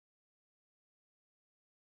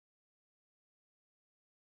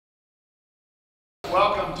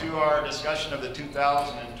Welcome to our discussion of the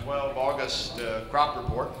 2012 August crop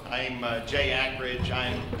report. I'm Jay Ackridge.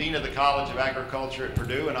 I'm Dean of the College of Agriculture at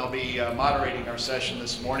Purdue, and I'll be moderating our session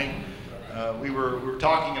this morning. We were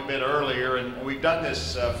talking a bit earlier, and we've done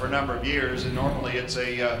this for a number of years, and normally it's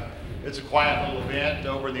a quiet little event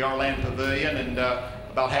over in the Arland Pavilion, and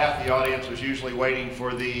about half the audience was usually waiting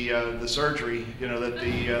for the surgery, that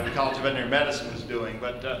the College of Veterinary Medicine was doing.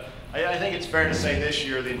 But I think it's fair to say this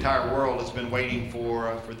year the entire world has been waiting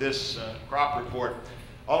for this crop report.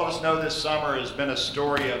 All of us know this summer has been a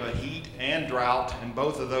story of a heat and drought, and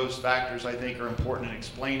both of those factors I think are important in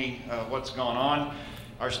explaining what's gone on.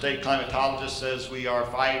 Our state climatologist says we are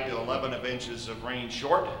 5 to 11 inches of rain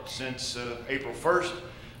short since April 1st,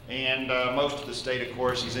 and most of the state, of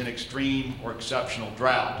course, is in extreme or exceptional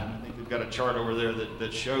drought. And I think we've got a chart over there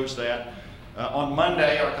that shows that. On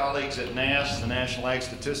Monday, our colleagues at NASS, the National Ag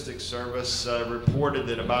Statistics Service, reported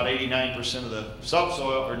that about 89% of the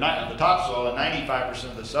subsoil, or the topsoil, and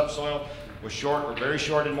 95% of the subsoil was short or very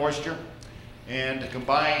short in moisture. And to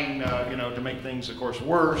combine, to make things, of course,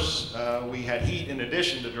 worse, we had heat in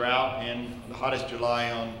addition to drought, and the hottest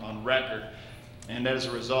July on record. And as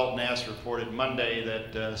a result, NASS reported Monday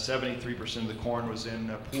that 73% of the corn was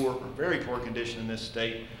in poor or very poor condition in this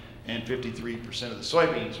state, and 53% of the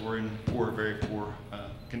soybeans were in poor, very poor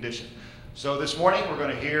condition. So this morning we're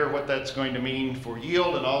going to hear what that's going to mean for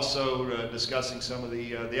yield, and also discussing some of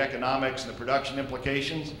the economics and the production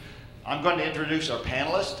implications. I'm going to introduce our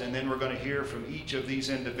panelists, and then we're going to hear from each of these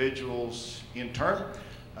individuals in turn.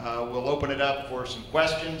 We'll open it up for some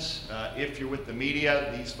questions. If you're with the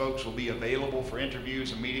media, these folks will be available for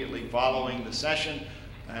interviews immediately following the session.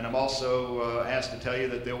 And I'm also asked to tell you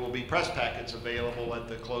that there will be press packets available at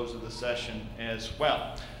the close of the session as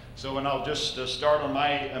well. So, and I'll just start on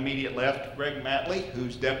my immediate left. Greg Matli,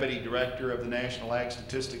 who's Deputy Director of the National Ag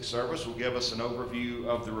Statistics Service, will give us an overview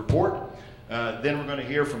of the report. Then we're going to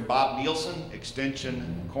hear from Bob Nielsen,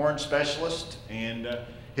 Extension Corn Specialist, and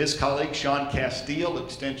his colleague Shaun Casteel,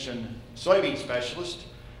 Extension Soybean Specialist.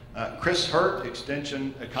 Chris Hurt,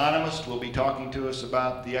 Extension economist, will be talking to us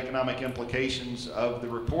about the economic implications of the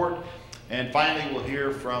report. And finally, we'll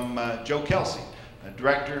hear from Joe Kelsay,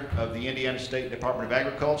 Director of the Indiana State Department of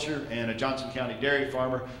Agriculture and a Johnson County dairy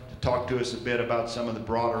farmer, to talk to us a bit about some of the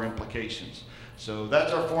broader implications. So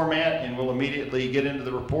that's our format, and we'll immediately get into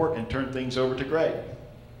the report and turn things over to Greg.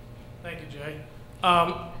 Thank you, Jay.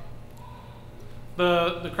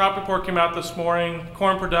 The crop report came out this morning.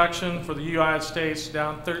 Corn production for the United States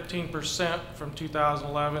down 13% from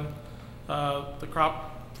 2011. The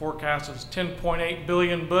crop forecast is 10.8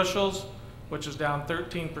 billion bushels, which is down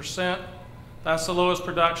 13%. That's the lowest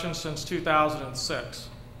production since 2006.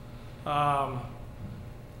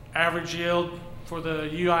 Average yield for the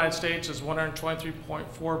United States is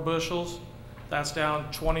 123.4 bushels. That's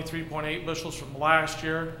down 23.8 bushels from last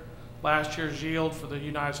year. Last year's yield for the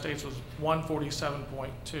United States was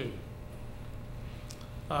 147.2.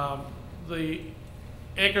 The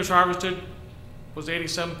acres harvested was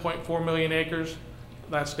 87.4 million acres.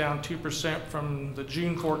 That's down 2% from the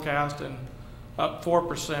June forecast and up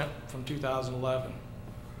 4% from 2011.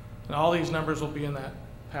 And all these numbers will be in that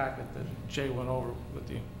packet that Jay went over with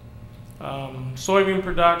you. Soybean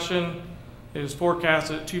production is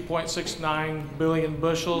forecasted at 2.69 billion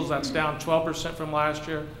bushels. That's down 12% from last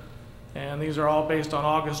year. And these are all based on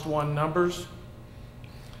August 1 numbers.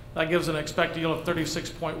 That gives an expected yield of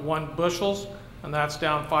 36.1 bushels, and that's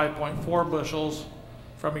down 5.4 bushels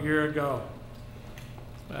from a year ago.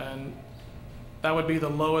 And that would be the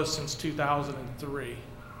lowest since 2003.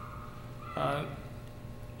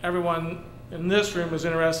 Everyone in this room is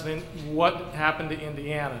interested in what happened to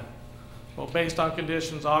Indiana. Well, based on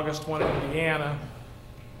conditions August 1 in Indiana,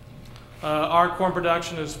 our corn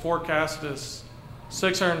production is forecasted as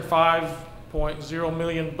 605.0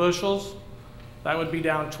 million bushels. That would be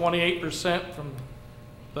down 28% from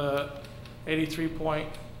the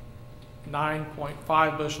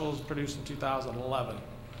 83.9.5 bushels produced in 2011.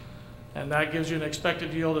 And that gives you an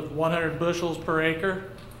expected yield of 100 bushels per acre.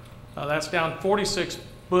 That's down 46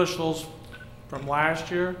 bushels from last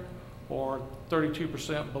year, or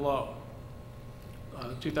 32% below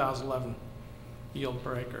 2011 yield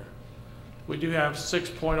per acre. We do have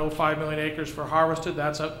 6.05 million acres for harvested.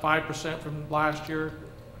 That's up 5% from last year.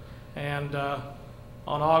 And on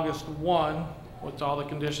August 1, which all the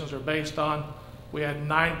conditions are based on, we had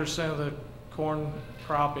 9% of the corn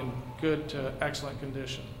crop in good to excellent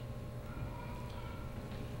condition.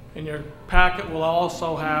 In your packet, we'll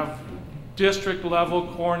also have district level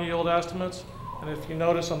corn yield estimates. And if you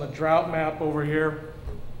notice on the drought map over here,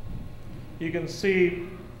 you can see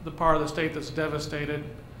the part of the state that's devastated.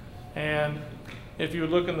 And If you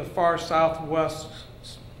look in the far southwest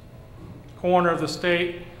corner of the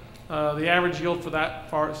state, the average yield for that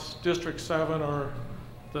far District 7 or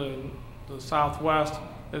the southwest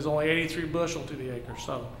is only 83 bushel to the acre.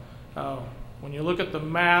 So when you look at the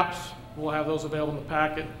maps, we'll have those available in the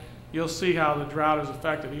packet, you'll see how the drought has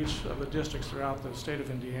affected each of the districts throughout the state of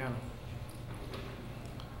Indiana.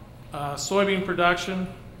 Soybean production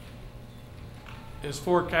is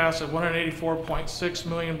forecast at 184.6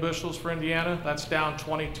 million bushels for Indiana. That's down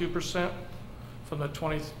 22% from the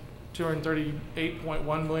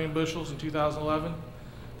 238.1 million bushels in 2011.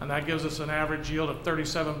 And that gives us an average yield of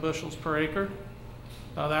 37 bushels per acre.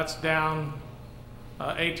 That's down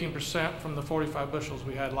 18% from the 45 bushels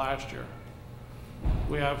we had last year.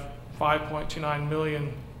 We have 5.29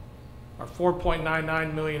 million, or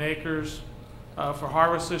 4.99 million acres for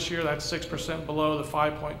harvest this year. That's 6% below the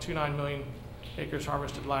 5.29 million acres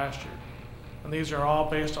harvested last year. And these are all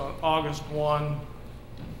based on August 1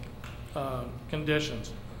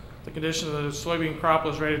 conditions. The condition of the soybean crop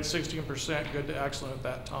was rated 16% good to excellent at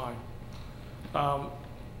that time.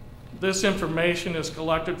 This information is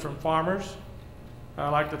collected from farmers. I'd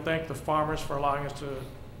like to thank the farmers for allowing us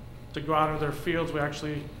to go out into their fields. We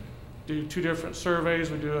actually do 2 different surveys.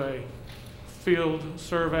 We do a field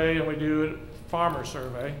survey and we do a farmer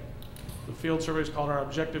survey. The field survey is called our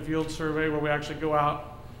objective yield survey, where we actually go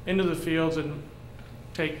out into the fields and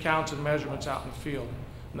take counts and measurements out in the field.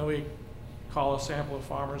 And then we call a sample of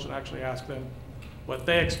farmers and actually ask them what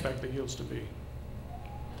they expect the yields to be.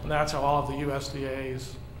 And that's how all of the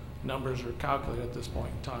USDA's numbers are calculated at this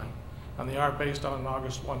point in time. And they are based on an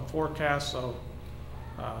August 1 forecast, so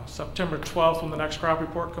September 12th, when the next crop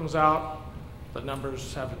report comes out, the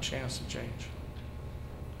numbers have a chance to change.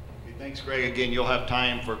 Okay, thanks, Greg. Again, you'll have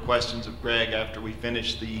time for questions of Greg after we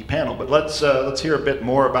finish the panel. But let's hear a bit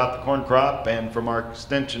more about the corn crop and from our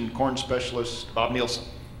extension corn specialist, Bob Nielsen.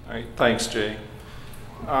 All right, thanks, Jay.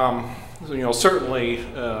 So, certainly,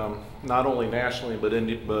 not only nationally,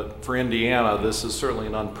 but for Indiana, this is certainly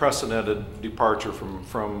an unprecedented departure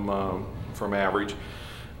from average.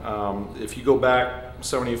 If you go back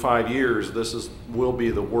 75 years, this will be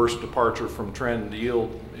the worst departure from trend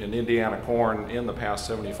yield in Indiana corn in the past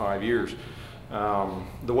 75 years.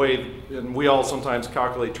 The way, and we all sometimes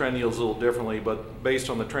calculate trend yields a little differently, but based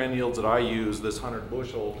on the trend yields that I use, this 100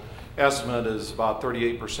 bushel estimate is about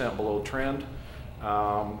 38% below trend.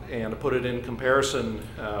 And to put it in comparison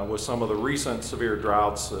with some of the recent severe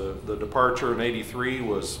droughts, the departure in '83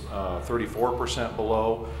 was 34%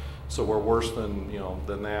 below, so we're worse than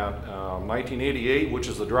that. 1988, which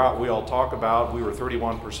is the drought we all talk about, we were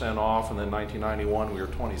 31% off, and then 1991 we were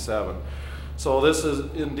 27. So this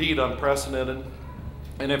is indeed unprecedented.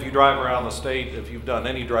 And if you drive around the state, if you've done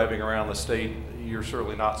any driving around the state, you're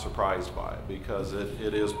certainly not surprised by it, because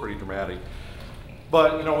it is pretty dramatic.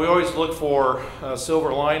 But we always look for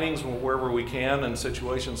silver linings wherever we can in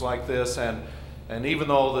situations like this, and even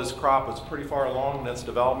though this crop is pretty far along in its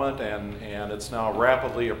development and it's now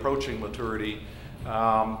rapidly approaching maturity,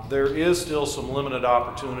 there is still some limited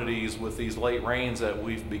opportunities with these late rains that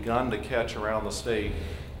we've begun to catch around the state.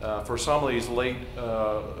 For some of these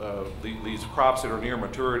these crops that are near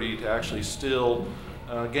maturity to actually still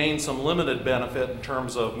gain some limited benefit in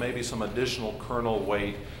terms of maybe some additional kernel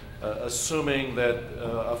weight, assuming that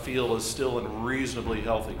a field is still in reasonably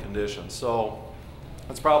healthy conditions. So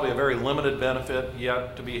it's probably a very limited benefit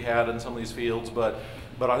yet to be had in some of these fields, but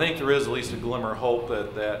I think there is at least a glimmer of hope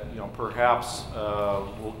that perhaps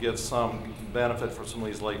we'll get some benefit from some of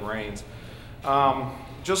these late rains.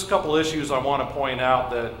 Just a couple issues I want to point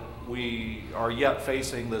out that we are yet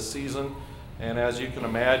facing this season, and as you can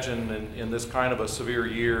imagine, in this kind of a severe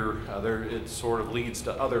year, it sort of leads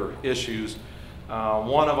to other issues.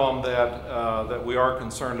 One of them that we are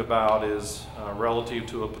concerned about is relative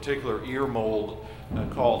to a particular ear mold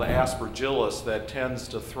called aspergillus that tends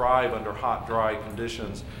to thrive under hot, dry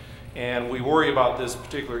conditions. And we worry about this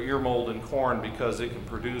particular ear mold in corn because it can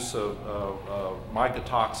produce a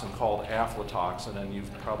mycotoxin called aflatoxin, and you've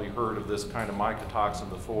probably heard of this kind of mycotoxin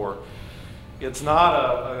before. It's not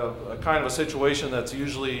a kind of a situation that's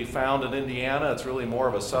usually found in Indiana. It's really more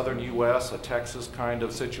of a southern U.S., a Texas kind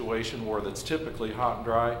of situation where it's typically hot and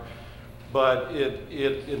dry. But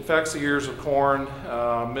it infects the ears of corn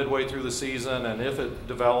midway through the season, and if it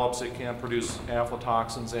develops, it can produce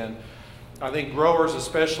aflatoxins. And I think growers,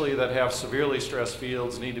 especially that have severely stressed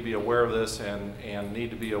fields, need to be aware of this and need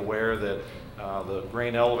to be aware that the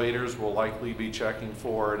grain elevators will likely be checking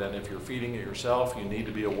for it, and if you're feeding it yourself, you need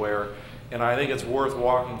to be aware. And I think it's worth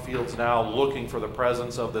walking fields now looking for the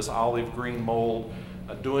presence of this olive green mold.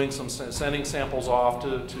 sending samples off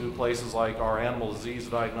to places like our animal disease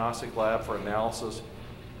diagnostic lab for analysis.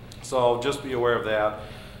 So just be aware of that.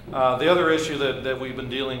 The other issue that we've been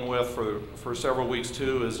dealing with for several weeks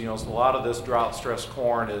too is, a lot of this drought-stressed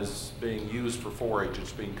corn is being used for forage.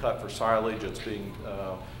 It's being cut for silage. It's being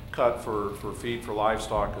cut for feed for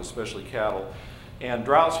livestock, especially cattle. And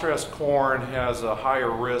drought-stressed corn has a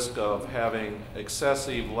higher risk of having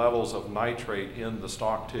excessive levels of nitrate in the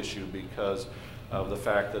stalk tissue because of the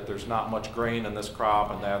fact that there's not much grain in this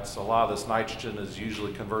crop, and that's a lot of this nitrogen is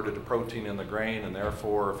usually converted to protein in the grain, and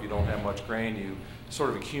therefore if you don't have much grain, you sort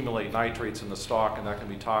of accumulate nitrates in the stalk, and that can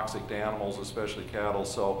be toxic to animals, especially cattle.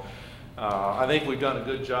 So I think we've done a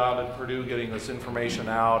good job at Purdue getting this information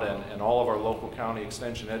out, and all of our local county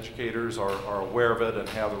extension educators are aware of it and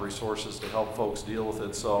have the resources to help folks deal with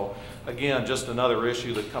it. So again, just another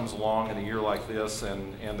issue that comes along in a year like this,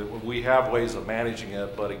 and we have ways of managing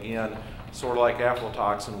it, but again, sort of like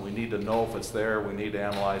aflatoxin, we need to know if it's there, we need to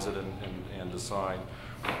analyze it and decide.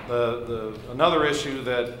 Another issue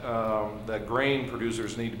that grain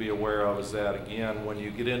producers need to be aware of is that, again, when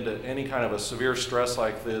you get into any kind of a severe stress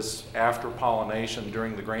like this after pollination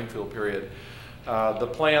during the grain field period, the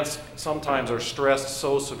plants sometimes are stressed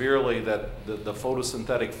so severely that the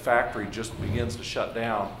photosynthetic factory just begins to shut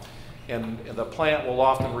down. And the plant will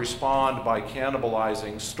often respond by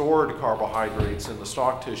cannibalizing stored carbohydrates in the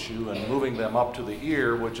stalk tissue and moving them up to the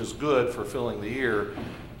ear, which is good for filling the ear.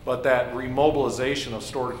 But that remobilization of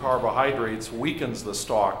stored carbohydrates weakens the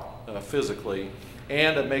stalk physically,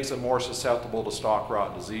 and it makes it more susceptible to stalk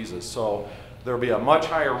rot diseases. So there'll be a much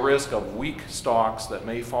higher risk of weak stalks that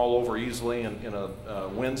may fall over easily in a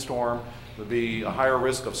windstorm. There'll be a higher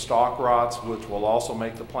risk of stalk rots, which will also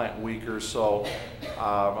make the plant weaker. So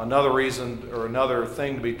another reason or another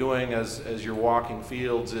thing to be doing as you're walking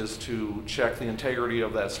fields is to check the integrity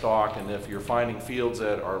of that stalk, and if you're finding fields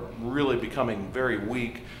that are really becoming very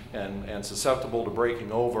weak and susceptible to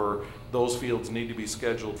breaking over, those fields need to be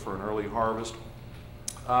scheduled for an early harvest.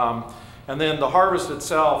 And then the harvest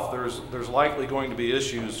itself, there's likely going to be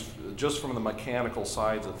issues just from the mechanical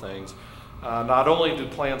sides of things. Not only do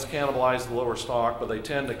plants cannibalize the lower stalk, but they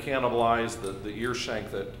tend to cannibalize the ear shank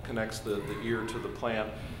that connects the ear to the plant.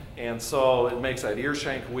 And so it makes that ear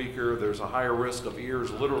shank weaker. There's a higher risk of ears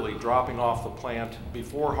literally dropping off the plant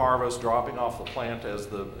before harvest, dropping off the plant as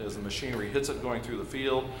the machinery hits it going through the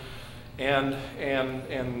field. And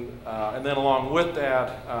then along with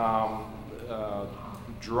that,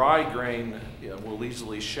 dry grain will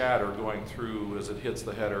easily shatter going through as it hits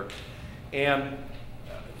the header. And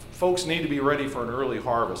folks need to be ready for an early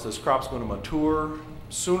harvest. This crop's going to mature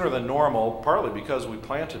sooner than normal, partly because we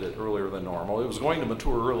planted it earlier than normal. It was going to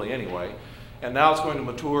mature early anyway, and now it's going to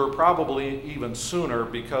mature probably even sooner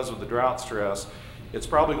because of the drought stress. It's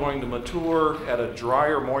probably going to mature at a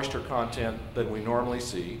drier moisture content than we normally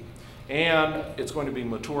see, and it's going to be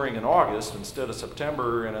maturing in August instead of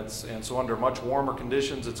September, and so under much warmer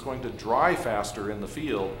conditions, it's going to dry faster in the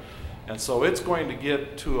field. And so it's going to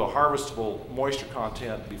get to a harvestable moisture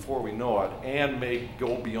content before we know it, and may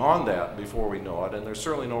go beyond that before we know it. And there's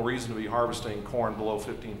certainly no reason to be harvesting corn below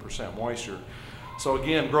 15% moisture. So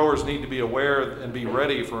again, growers need to be aware and be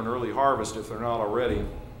ready for an early harvest if they're not already.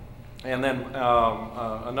 And then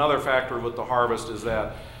another factor with the harvest is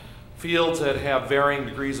that fields that have varying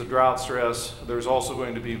degrees of drought stress, there's also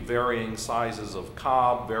going to be varying sizes of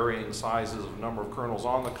cob, varying sizes of number of kernels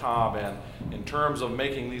on the cob, and in terms of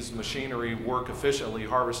making these machinery work efficiently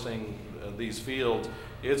harvesting these fields,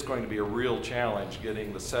 it's going to be a real challenge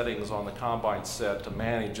getting the settings on the combine set to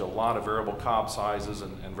manage a lot of variable cob sizes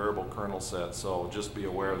and variable kernel sets, so just be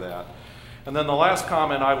aware of that. And then the last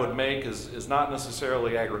comment I would make is not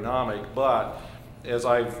necessarily agronomic, but as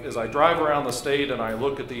I drive around the state and I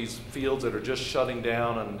look at these fields that are just shutting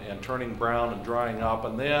down and turning brown and drying up,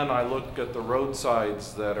 and then I look at the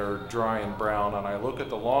roadsides that are dry and brown, and I look at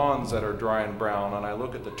the lawns that are dry and brown, and I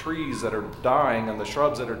look at the trees that are dying and the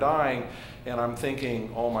shrubs that are dying, and I'm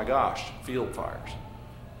thinking, oh my gosh, field fires.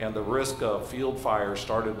 And the risk of field fires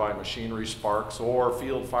started by machinery sparks, or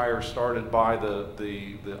field fires started by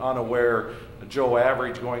the unaware Joe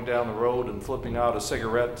Average going down the road and flipping out a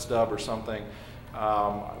cigarette stub or something.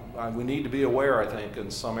 We need to be aware, I think, in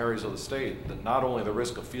some areas of the state that not only the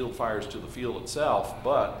risk of field fires to the field itself,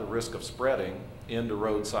 but the risk of spreading into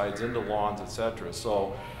roadsides, into lawns, etc.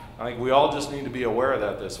 So I think we all just need to be aware of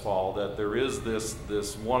that this fall, that there is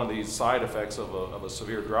this one of these side effects of a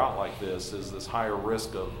severe drought like this is this higher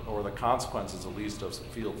risk of, or the consequences at least, of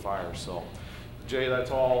field fires. So Jay,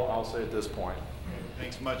 that's all I'll say at this point.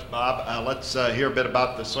 Thanks much, Bob. Let's hear a bit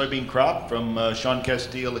about the soybean crop from Shaun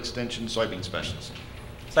Casteel Extension soybean specialist.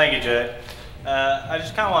 Thank you, Jay. I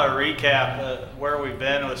just kind of want to recap where we've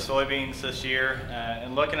been with soybeans this year,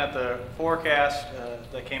 and looking at the forecast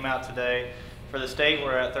that came out today. For the state,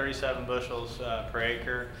 we're at 37 bushels per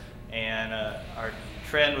acre, and our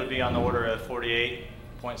trend would be on the order of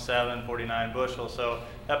 48.7, 49 bushels. So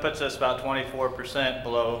that puts us about 24%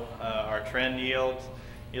 below our trend yields.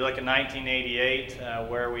 You look at 1988,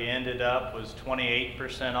 where we ended up was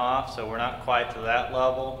 28% off, so we're not quite to that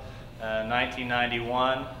level.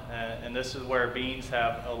 1991, and this is where beans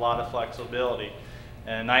have a lot of flexibility.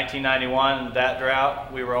 In 1991, that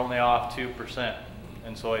drought, we were only off 2%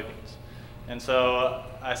 in soybeans. And so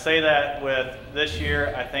I say that with this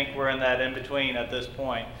year, I think we're in that in-between at this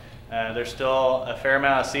point. There's still a fair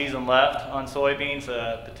amount of season left on soybeans,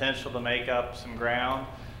 potential to make up some ground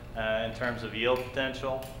in terms of yield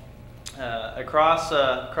potential. Across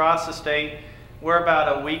the state, we're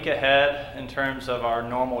about a week ahead in terms of our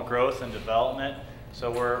normal growth and development. So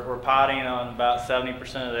we're potting on about 70%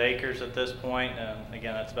 of the acres at this point.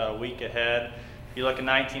 Again, that's about a week ahead. If you look at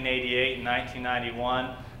 1988 and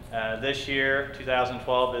 1991, this year,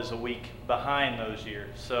 2012, is a week behind those years.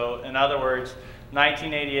 So in other words,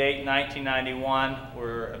 1988, 1991,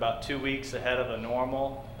 we're about 2 weeks ahead of a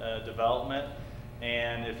normal development.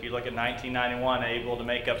 And if you look at 1991, able to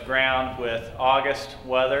make up ground with August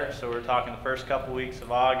weather. So we're talking the first couple weeks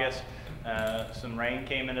of August. Some rain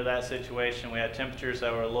came into that situation. We had temperatures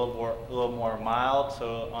that were a little more mild,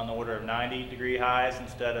 so on the order of 90-degree highs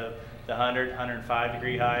instead of the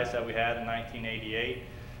 105-degree highs that we had in 1988.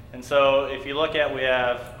 And so if you look at, we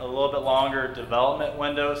have a little bit longer development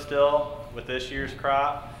window still with this year's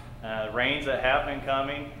crop. Rains that have been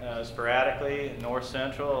coming sporadically, north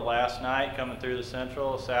central, last night coming through the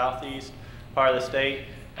central, southeast part of the state.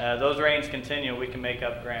 Those rains continue, we can make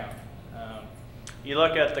up ground. You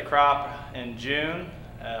look at the crop in June,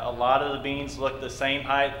 a lot of the beans look the same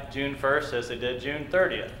height June 1st as they did June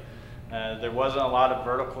 30th. There wasn't a lot of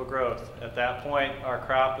vertical growth. At that point, our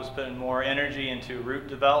crop was putting more energy into root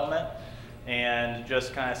development and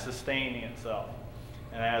just kind of sustaining itself.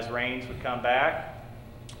 And as rains would come back,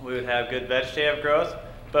 we would have good vegetative growth,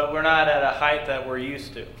 but we're not at a height that we're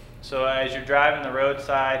used to. So as you're driving the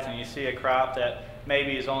roadsides and you see a crop that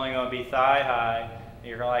maybe is only going to be thigh high,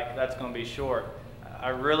 you're like, that's going to be short. I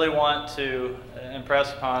really want to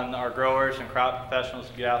impress upon our growers and crop professionals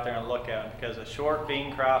to get out there and look at them, because a short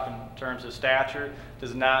bean crop in terms of stature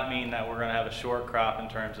does not mean that we're going to have a short crop in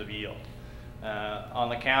terms of yield. On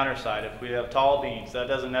the counter side, if we have tall beans, that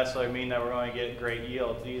doesn't necessarily mean that we're going to get great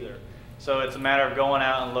yields either. So it's a matter of going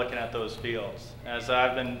out and looking at those fields. As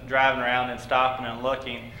I've been driving around and stopping and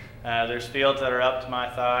looking, there's fields that are up to my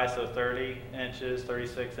thigh, so 30 inches,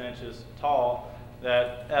 36 inches tall.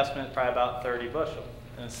 That estimate is probably about 30 bushel.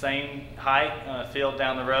 And the same height on a field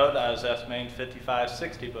down the road, I was estimating 55,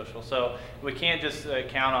 60 bushel. So we can't just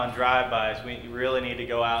count on drive-bys. We really need to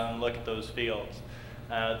go out and look at those fields.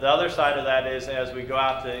 The other side of that is, as we go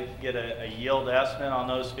out to get a yield estimate on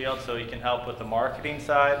those fields, so you can help with the marketing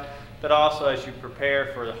side, but also as you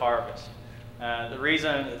prepare for the harvest. The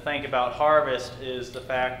reason to think about harvest is the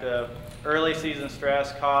fact of early season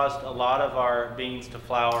stress caused a lot of our beans to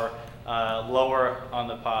flower lower on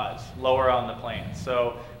the pods, lower on the plants.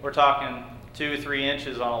 So we're talking 2 or 3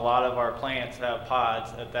 inches on a lot of our plants have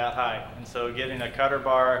pods at that height. And so getting a cutter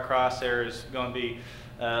bar across there is going to be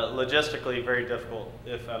logistically very difficult,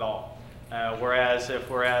 if at all. Whereas if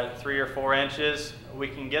we're at 3 or 4 inches, we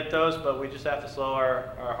can get those, but we just have to slow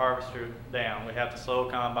our harvester down. We have to slow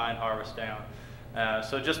combine harvest down.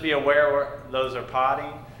 So just be aware where those are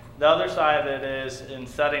potting. The other side of it is, in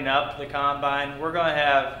setting up the combine, we're going to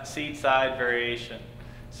have seed size variation.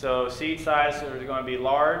 So seed sizes are going to be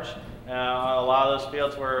large on a lot of those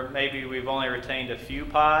fields where maybe we've only retained a few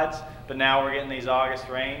pods, but now we're getting these August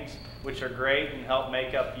rains, which are great and help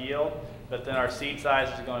make up yield, but then our seed size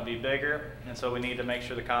is going to be bigger, and so we need to make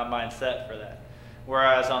sure the combine's set for that.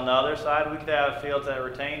 Whereas on the other side, we could have fields that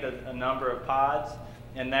retained a number of pods,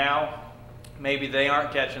 and now maybe they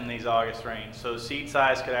aren't catching these August rains. So seed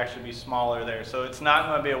size could actually be smaller there. So it's not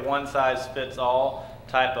going to be a one-size-fits-all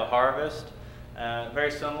type of harvest.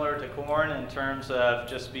 Very similar to corn in terms of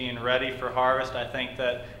just being ready for harvest. I think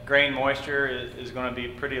that grain moisture is going to be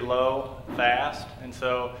pretty low fast. And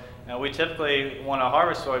so we typically want to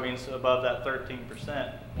harvest soybeans above that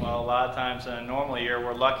 13%. Well, a lot of times in a normal year,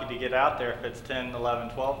 we're lucky to get out there if it's 10,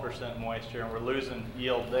 11, 12% moisture, and we're losing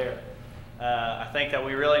yield there. I think that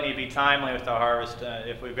we really need to be timely with our harvest.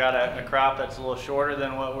 If we've got a crop that's a little shorter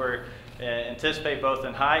than what we're anticipate both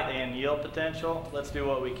in height and yield potential, let's do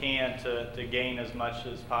what we can to gain as much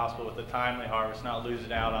as possible with the timely harvest, not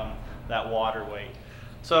losing out on that water weight.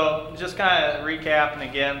 So just kind of recapping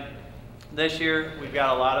again, This year, we've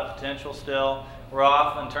got a lot of potential still. We're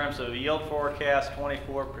off in terms of yield forecast,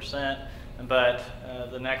 24%, but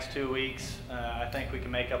the next 2 weeks, I think we can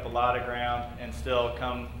make up a lot of ground and still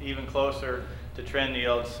come even closer to trend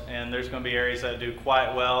yields. And there's going to be areas that do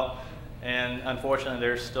quite well, and unfortunately,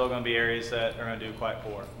 there's still going to be areas that are going to do quite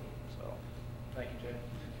poor. So, thank you, Jay.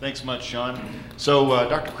 Thanks much, Shaun. So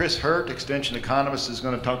Dr. Chris Hurt, Extension economist, is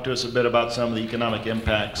going to talk to us a bit about some of the economic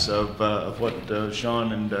impacts of what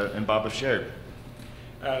Shaun and Bob have shared.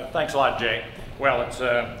 Thanks a lot, Jay. Well, it's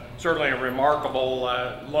certainly a remarkable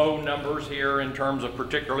low numbers here in terms of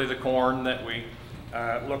particularly the corn that we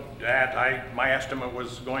looked at. My estimate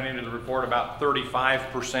was going into the report about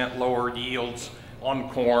 35% lower yields on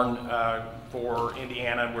corn for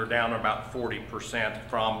Indiana, and we're down about 40%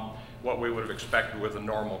 from what we would have expected with a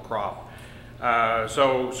normal crop.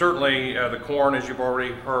 So certainly the corn, as you've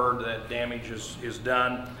already heard, that damage is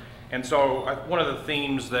done. And so one of the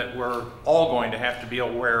themes that we're all going to have to be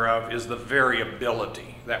aware of is the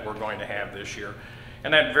variability that we're going to have this year.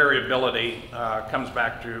 And that variability comes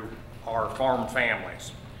back to our farm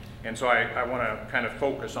families. And so I want to kind of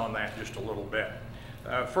focus on that just a little bit.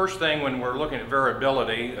 First thing, when we're looking at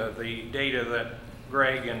variability, the data that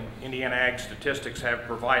Greg and Indiana Ag Statistics have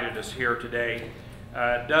provided us here today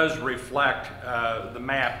does reflect the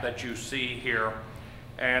map that you see here.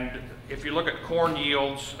 And if you look at corn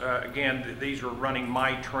yields, again, these are running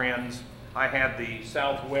my trends. I had the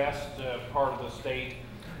southwest part of the state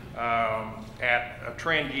at a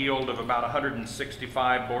trend yield of about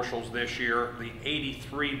 165 bushels this year. The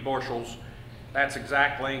 83 bushels, that's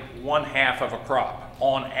exactly 1/2 of a crop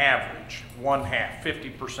on average, 1/2,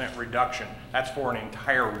 50% reduction. That's for an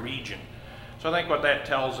entire region. So I think what that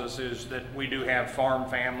tells us is that we do have farm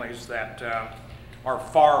families that are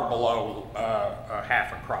far below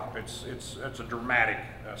half a crop. It's a dramatic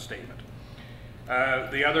statement.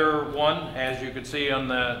 The other one, as you can see on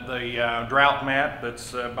the drought map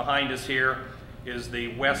that's behind us here, is the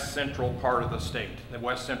west central part of the state. The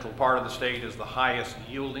west central part of the state is the highest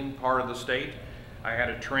yielding part of the state. I had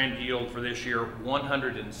a trend yield for this year,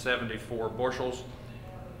 174 bushels.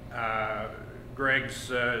 Greg's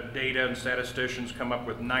data and statisticians come up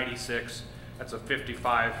with 96. That's a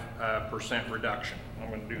 55% reduction. I'm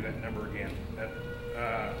going to do that number again.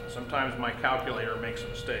 Sometimes my calculator makes a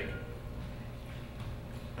mistake.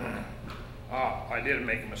 I did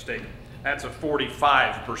make a mistake. That's a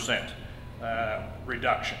 45%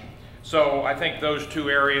 reduction. So I think those two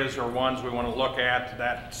areas are ones we want to look at.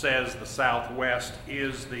 That says the Southwest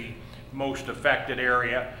is the most affected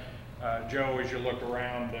area. Joe, as you look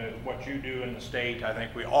around what you do in the state, I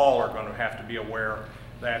think we all are going to have to be aware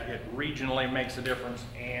that it regionally makes a difference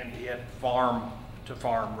and it farm to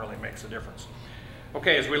farm really makes a difference.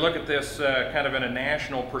 Okay, as we look at this kind of in a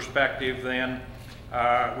national perspective then,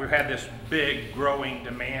 we've had this big growing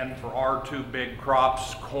demand for our two big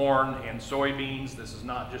crops, corn and soybeans. This is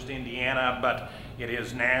not just Indiana, but it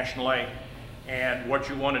is nationally. And what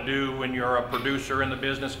you want to do when you're a producer in the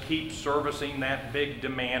business, keep servicing that big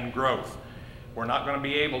demand growth. We're not going to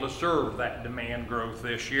be able to serve that demand growth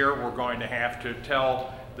this year. We're going to have to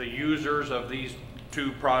tell the users of these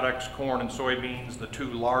two products, corn and soybeans, the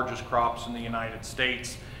two largest crops in the United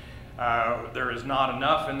States, there is not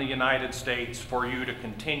enough in the United States for you to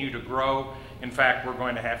continue to grow. In fact, we're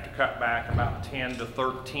going to have to cut back about 10 to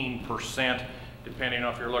 13%, depending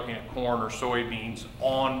on if you're looking at corn or soybeans,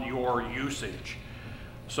 on your usage.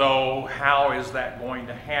 So how is that going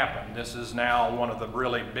to happen? This is now one of the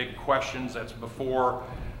really big questions that's before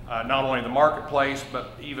not only the marketplace,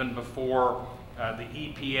 but even before the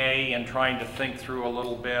EPA, and trying to think through a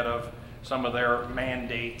little bit of some of their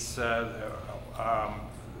mandates,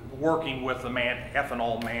 working with the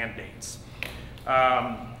ethanol mandates.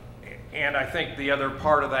 And I think the other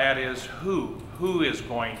part of that is who is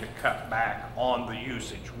going to cut back on the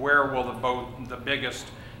usage? Where will the biggest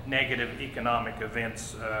negative economic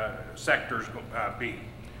events sectors be?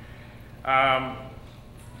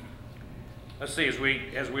 Let's see, as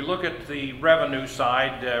we look at the revenue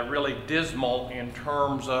side, really dismal in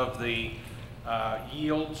terms of the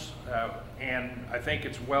yields, and I think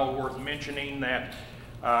it's well worth mentioning that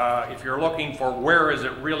if you're looking for where is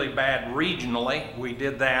it really bad regionally, we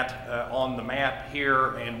did that on the map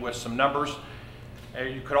here and with some numbers.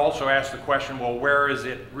 You could also ask the question, well, where is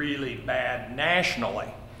it really bad nationally?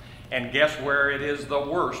 And guess where it is the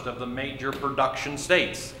worst of the major production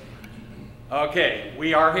states? Okay,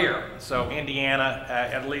 we are here. So Indiana,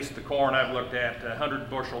 at least the corn I've looked at, 100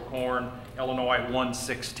 bushel corn, Illinois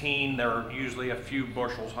 116. They're usually a few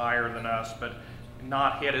bushels higher than us, but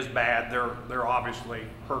not hit as bad. They're obviously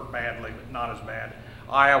hurt badly, but not as bad.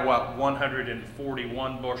 Iowa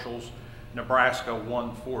 141 bushels, Nebraska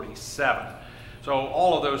 147. So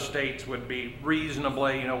all of those states would be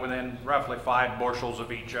reasonably, within roughly 5 bushels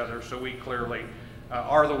of each other. So we clearly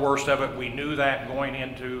are the worst of it. We knew that going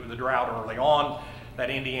into the drought early on, that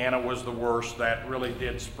Indiana was the worst. That really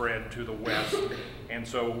did spread to the west. And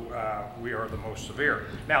so we are the most severe.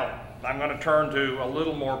 Now, I'm going to turn to a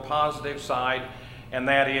little more positive side, and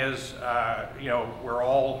that is, we're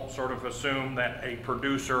all sort of assume that a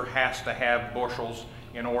producer has to have bushels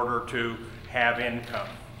in order to have income.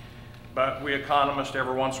 But we economists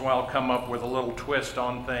every once in a while come up with a little twist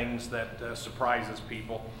on things that surprises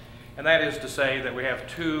people. And that is to say that we have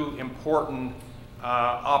 2 important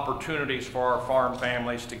opportunities for our farm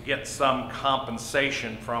families to get some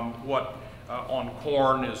compensation from what on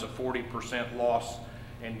corn is a 40% loss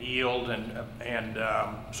in yield, and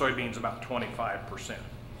soybeans about 25%.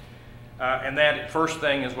 And that first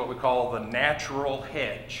thing is what we call the natural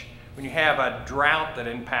hedge. When you have a drought that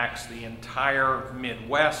impacts the entire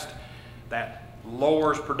Midwest, that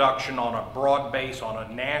lowers production on a broad base, on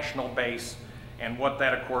a national base, and what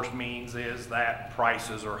that of course means is that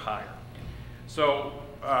prices are higher. So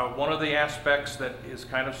one of the aspects that is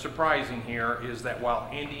kind of surprising here is that while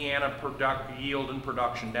Indiana yield and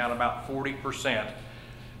production down about 40%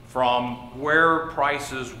 from where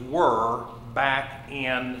prices were back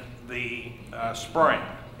in the spring,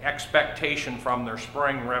 expectation from their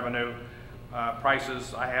spring revenue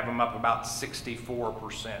prices, I have them up about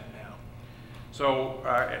 64% now. So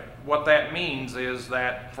what that means is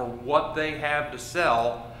that for what they have to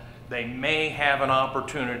sell, they may have an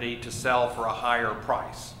opportunity to sell for a higher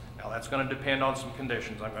price. Now that's going to depend on some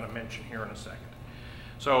conditions I'm going to mention here in a second.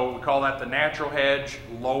 So we call that the natural hedge.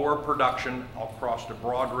 Lower production across a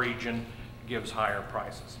broad region gives higher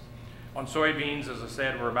prices. On soybeans, as I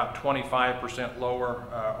said, we're about 25% lower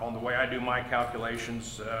on the way I do my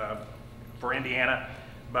calculations for Indiana,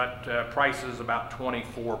 but prices about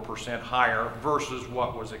 24% higher versus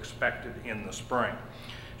what was expected in the spring.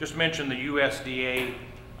 Just mention the USDA,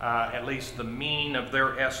 at least the mean of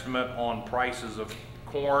their estimate on prices of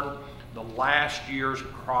corn. The last year's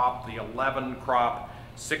crop, the 11 crop,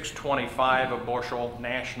 $6.25 a bushel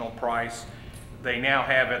national price. They now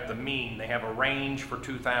have at the mean, they have a range for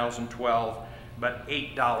 2012, but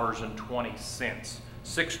 $8.20.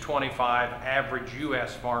 $6.25 average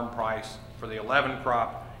U.S. farm price for the 11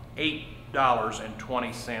 crop,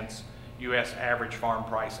 $8.20 U.S. average farm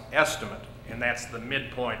price estimate, and that's the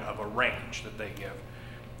midpoint of a range that they give,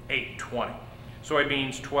 $8.20.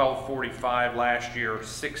 Soybeans, $12.45 last year,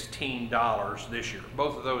 $16 this year.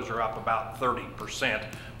 Both of those are up about 30%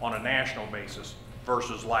 on a national basis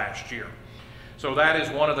versus last year. So that is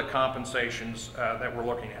one of the compensations that we're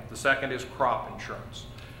looking at. The second is crop insurance.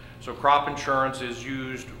 So crop insurance is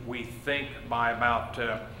used, we think, by about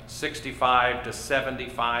 65 to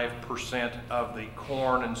 75% of the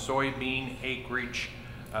corn and soybean acreage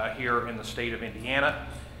here in the state of Indiana.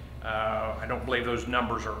 I don't believe those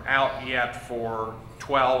numbers are out yet for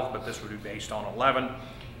 12, but this would be based on 11.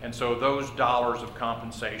 And so those dollars of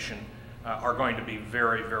compensation are going to be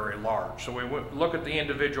very, very large. So we look at the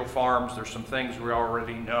individual farms. There's some things we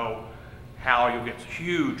already know, how you get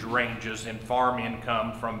huge ranges in farm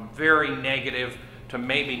income from very negative to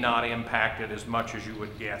maybe not impacted as much as you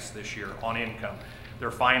would guess this year on income.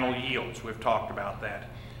 Their final yields, we've talked about that.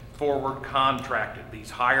 Forward contracted,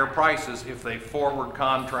 these higher prices, if they forward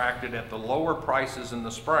contracted at the lower prices in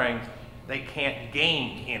the spring, they can't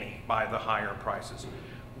gain any by the higher prices.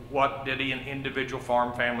 What did individual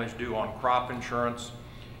farm families do on crop insurance?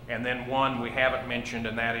 And then one we haven't mentioned,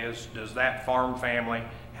 and that is, does that farm family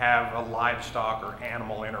have a livestock or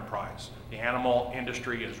animal enterprise? The animal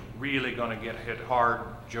industry is really going to get hit hard.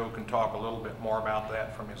 Joe can talk a little bit more about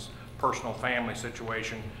that from his personal family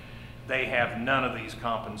situation. They have none of these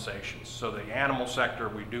compensations. So the animal sector,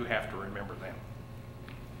 we do have to remember them.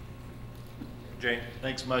 Jay?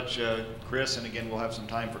 Thanks much, Chris, and again, we'll have some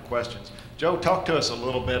time for questions. Joe, talk to us a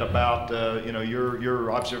little bit about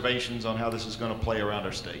your observations on how this is going to play around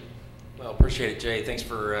our state. Well, appreciate it, Jay. Thanks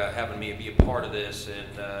for having me be a part of this.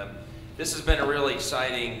 And this has been a really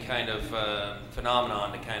exciting kind of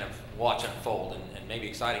phenomenon to kind of watch unfold, and maybe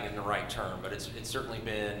exciting in the right term, but it's certainly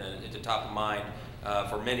been at the top of mind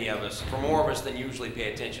for many of us, for more of us than usually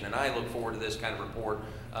pay attention. And I look forward to this kind of report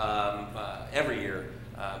every year.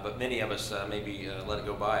 But many of us maybe let it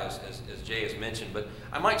go by, as Jay has mentioned. But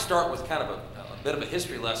I might start with kind of a bit of a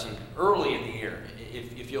history lesson early in the year.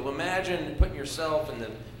 If you'll imagine putting yourself in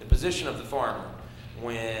the position of the farmer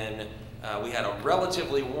when we had a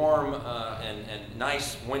relatively warm and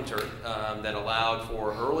nice winter that allowed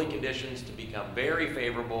for early conditions to become very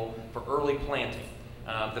favorable for early planting.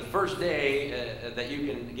 The first day that you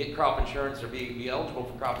can get crop insurance or be eligible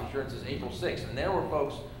for crop insurance is April 6th. And there were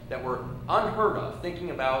folks that were unheard of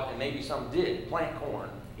thinking about, and maybe some did, plant corn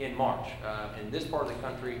in March. In this part of the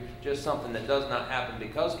country, just something that does not happen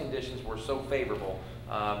because conditions were so favorable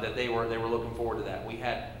that they were looking forward to that. We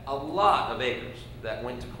had a lot of acres that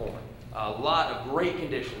went to corn. A lot of great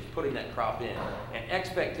conditions putting that crop in, and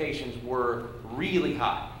expectations were really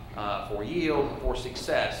high for yield, for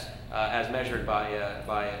success, as measured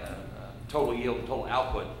by total yield and total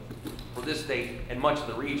output for this state and much of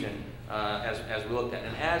the region as we looked at.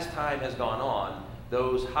 And as time has gone on,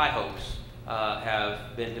 those high hopes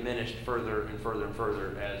have been diminished further and further and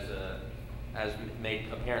further as made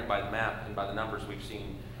apparent by the map and by the numbers we've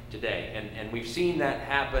seen today. And we've seen that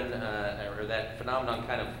happen, or that phenomenon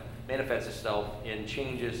kind of manifests itself in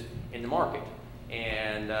changes in the market.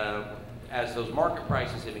 And as those market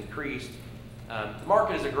prices have increased, the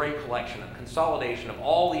market is a great collection, a consolidation of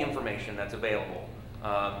all the information that's available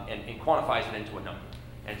and quantifies it into a number.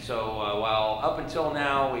 And so while up until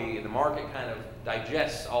now the market kind of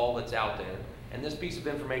digests all that's out there, and this piece of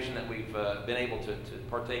information that we've been able to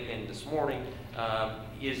partake in this morning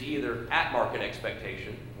is either at market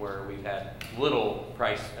expectation, where we've had little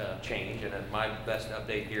price change, and my best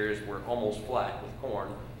update here is we're almost flat with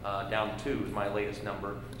corn, down 2 is my latest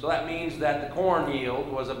number. So that means that the corn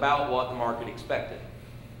yield was about what the market expected.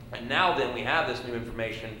 And now then we have this new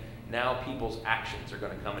information, now people's actions are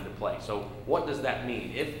going to come into play. So what does that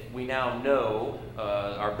mean? If we now know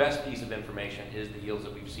our best piece of information is the yields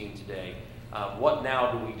that we've seen today, what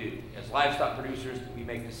now do we do? As livestock producers, do we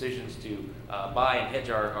make decisions to buy and hedge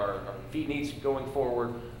our feed needs going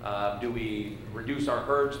forward? Do we reduce our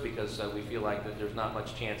herds because we feel like that there's not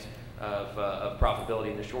much chance of profitability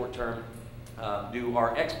in the short term? Do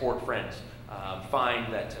our export friends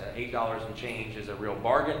find that $8 and change is a real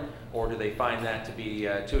bargain, or do they find that to be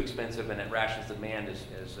too expensive and it rations demand,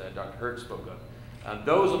 as Dr. Hurt spoke of?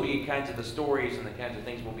 Those will be kinds of the stories and the kinds of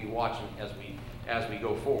things we'll be watching as we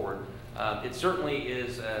go forward. It certainly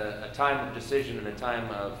is a time of decision and a time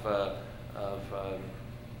of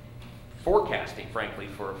forecasting, frankly,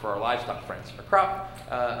 for our livestock friends. A crop,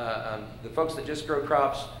 the folks that just grow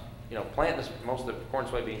crops, plant most of the corn,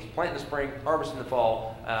 soybeans, plant in the spring, harvest in the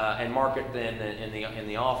fall, and market then in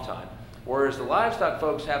the off time. Whereas the livestock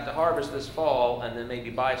folks have to harvest this fall and then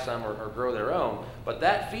maybe buy some or grow their own. But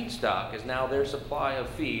that feedstock is now their supply of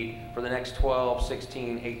feed for the next 12,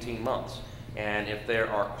 16, 18 months. And if there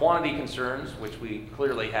are quantity concerns, which we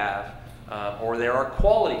clearly have, or there are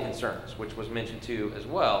quality concerns, which was mentioned too as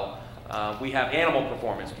well, we have animal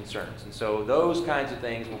performance concerns. And so those kinds of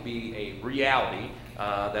things will be a reality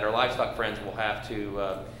that our livestock friends will have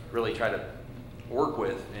to really try to work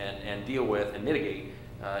with and deal with and mitigate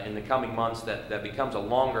in the coming months. That becomes a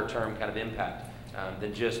longer term kind of impact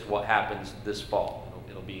than just what happens this fall.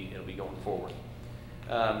 It'll be going forward.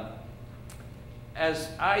 As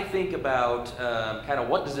I think about kind of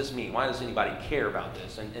what does this mean, why does anybody care about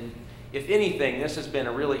this? And if anything, this has been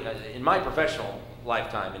a really, in my professional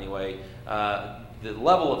lifetime anyway, the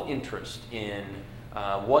level of interest in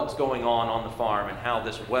what's going on the farm and how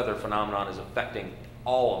this weather phenomenon is affecting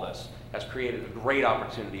all of us has created a great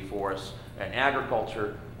opportunity for us in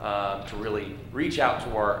agriculture to really reach out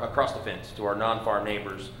to across the fence, to our non-farm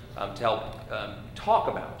neighbors, to help talk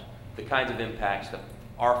about the kinds of impacts that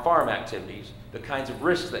our farm activities, the kinds of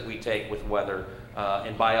risks that we take with weather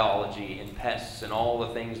and biology and pests and all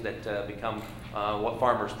the things that become what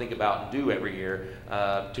farmers think about and do every year,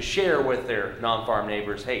 to share with their non-farm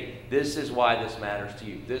neighbors, hey, this is why this matters to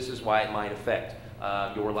you. This is why it might affect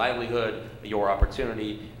your livelihood, your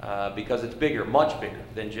opportunity, because it's bigger, much bigger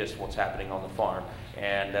than just what's happening on the farm.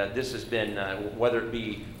 And this has been, whether it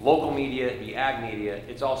be local media, it be ag media,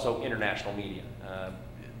 it's also international media.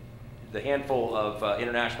 The handful of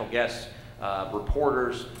international guests,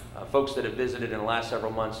 reporters, folks that have visited in the last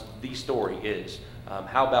several months, the story is,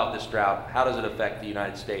 how about this drought? How does it affect the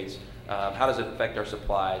United States? How does it affect our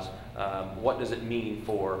supplies? What does it mean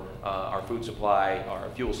for our food supply, our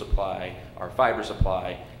fuel supply, our fiber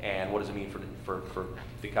supply, and what does it mean for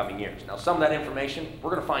the coming years? Now, some of that information, we're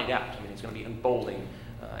going to find out. I mean, it's going to be unfolding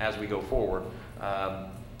as we go forward.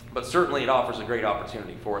 But certainly it offers a great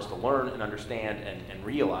opportunity for us to learn and understand and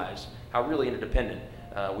realize how really interdependent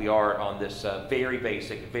we are on this very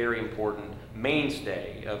basic, very important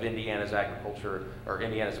mainstay of Indiana's agriculture, or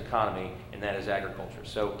Indiana's economy, and that is agriculture.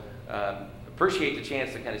 So appreciate the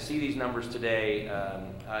chance to kind of see these numbers today.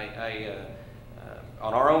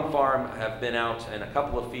 On our own farm, have been out in a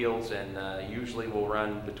couple of fields, and usually we'll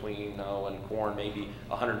run between, in corn, maybe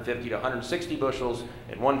 150 to 160 bushels,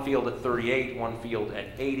 in one field at 38, one field at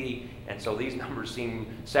 80, And so these numbers seem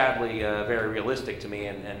sadly very realistic to me,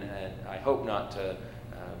 and I hope not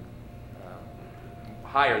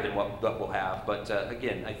higher than what we'll have. But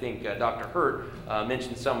again, I think Dr. Hurt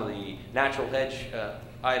mentioned some of the natural hedge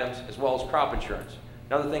items as well as crop insurance.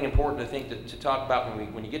 Another thing important I think to talk about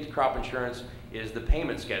when you get to crop insurance is the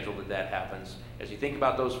payment schedule that happens. As you think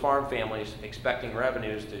about those farm families expecting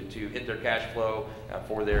revenues to hit their cash flow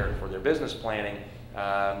for their business planning,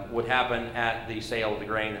 would happen at the sale of the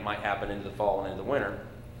grain that might happen into the fall and into the winter.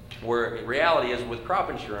 Where reality is with crop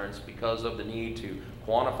insurance, because of the need to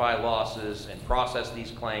quantify losses and process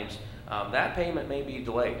these claims, that payment may be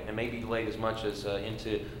delayed, and may be delayed as much as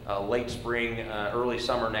into late spring, early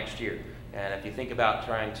summer next year. And if you think about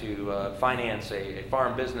trying to finance a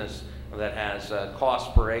farm business that has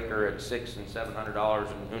costs per acre at $600 and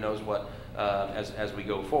 $700 and who knows what as we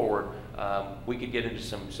go forward, we could get into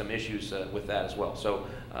some issues with that as well. So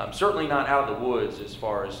certainly not out of the woods as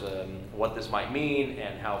far as what this might mean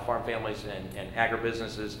and how farm families and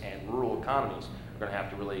agribusinesses and rural economies are going to have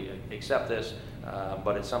to really accept this,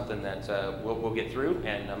 but it's something that we'll get through.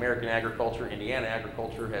 And American agriculture, Indiana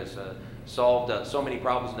agriculture, has solved so many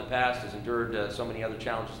problems in the past, has endured so many other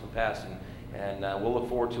challenges in the past, and we'll look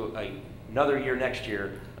forward to another year next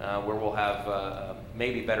year where we'll have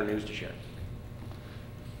maybe better news to share.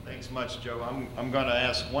 Thanks much, Joe. I'm going to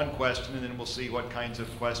ask one question, and then we'll see what kinds of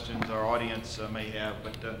questions our audience may have.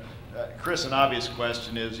 But Chris, an obvious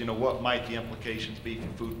question is, what might the implications be for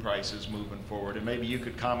food prices moving forward? And maybe you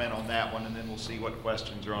could comment on that one, and then we'll see what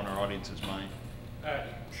questions are on our audience's mind.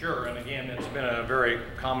 Sure, and again, it's been a very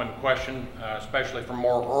common question, especially from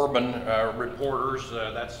more urban reporters.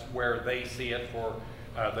 That's where they see it for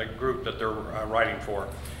the group that they're writing for.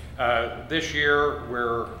 This year,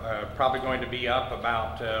 we're probably going to be up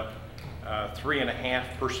about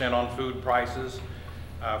 3.5% on food prices.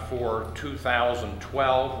 For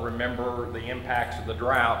 2012, remember the impacts of the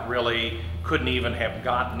drought really couldn't even have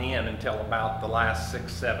gotten in until about the last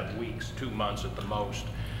 6-7 weeks, 2 months at the most.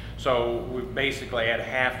 So we basically had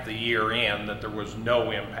half the year in that there was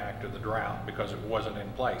no impact of the drought because it wasn't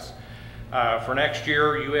in place. For next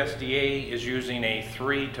year, USDA is using a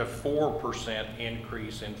 3 to 4%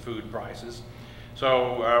 increase in food prices.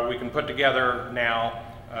 So we can put together now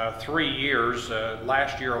 3 years.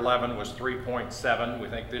 Last year 11 was 3.7. We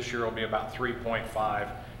think this year will be about 3.5,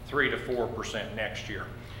 3 to 4% next year.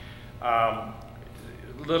 A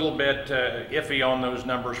little bit iffy on those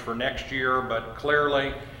numbers for next year, but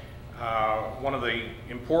clearly one of the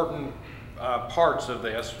important parts of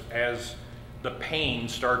this, as the pain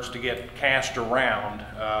starts to get cast around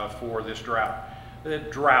for this drought. The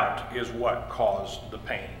drought is what caused the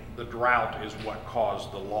pain. The drought is what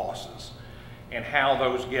caused the losses. And how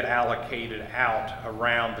those get allocated out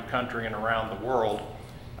around the country and around the world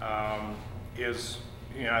is,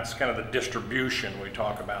 it's kind of the distribution. We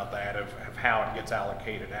talk about that, of how it gets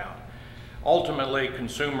allocated out. Ultimately,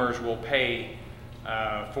 consumers will pay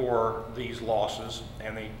for these losses,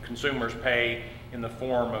 and the consumers pay in the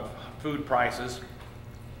form of food prices,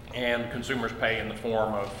 and consumers pay in the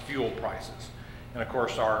form of fuel prices. And of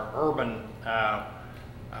course, our urban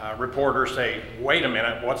reporters say, wait a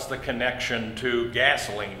minute, what's the connection to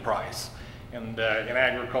gasoline price? And in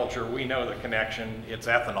agriculture, we know the connection, it's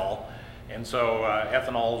ethanol. And so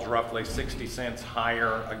ethanol is roughly 60 cents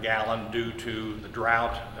higher a gallon due to the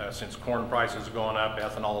drought. Since corn prices are going up,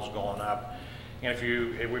 ethanol is going up. And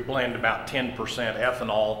if we blend about 10%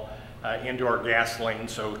 ethanol into our gasoline,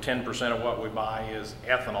 so 10% of what we buy is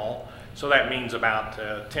ethanol. So that means about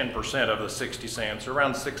 10% of the 60 cents,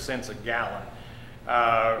 around 6 cents a gallon.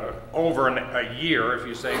 Over a year, if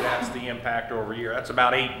you say that's the impact over a year, that's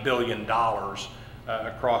about $8 billion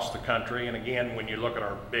across the country. And again, when you look at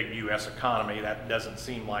our big U.S. economy, that doesn't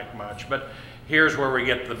seem like much. But here's where we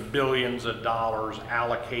get the billions of dollars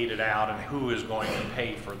allocated out, and who is going to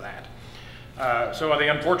pay for that. So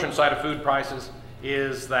the unfortunate side of food prices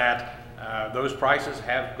is that those prices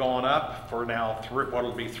have gone up for now what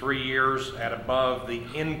will be 3 years at above the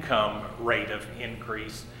income rate of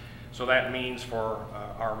increase. So that means for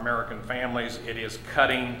our American families, it is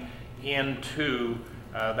cutting into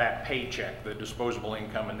that paycheck, the disposable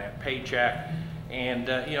income in that paycheck. And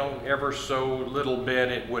ever so little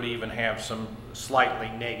bit, it would even have some slightly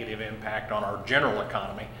negative impact on our general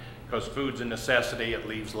economy, because food's a necessity. It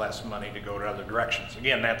leaves less money to go to other directions.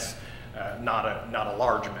 Again, that's not a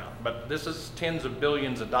large amount, but this is tens of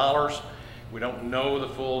billions of dollars. We don't know the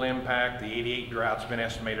full impact. The '88 drought's been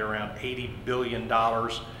estimated around $80 billion.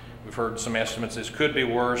 We've heard some estimates this could be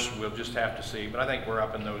worse. We'll just have to see, but I think we're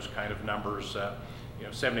up in those kind of numbers.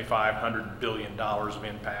 $7,500 billion of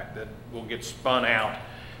impact that will get spun out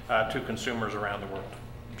to consumers around the world.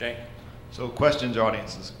 Jay? So questions,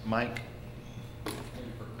 audiences. Mike? Maybe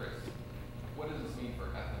for Chris. What does this mean for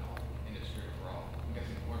ethanol industry overall? I'm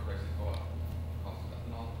guessing corn prices go up, cost of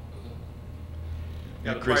ethanol goes up.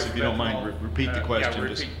 Yeah, the Chris, price if of you don't mind, ethanol, repeat the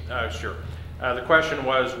question. Sure. The question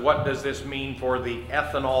was, what does this mean for the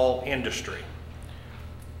ethanol industry?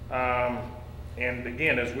 And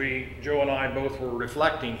again, as Joe and I both were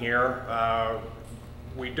reflecting here,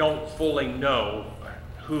 we don't fully know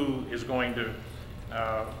who is going to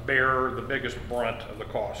bear the biggest brunt of the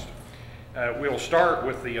cost. We'll start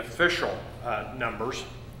with the official numbers,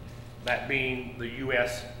 that being the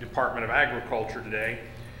U.S. Department of Agriculture today,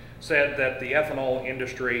 said that the ethanol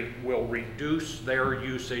industry will reduce their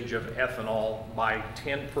usage of ethanol by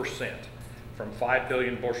 10%, from 5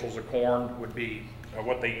 billion bushels of corn would be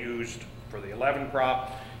what they used for the 11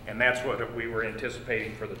 crop, and that's what we were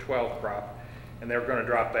anticipating for the 12 crop, and they're going to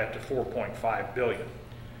drop that to 4.5 billion.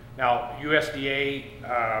 Now, USDA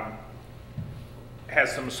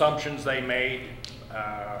has some assumptions they made,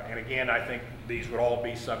 and again, I think these would all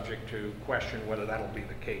be subject to question whether that'll be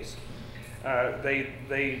the case.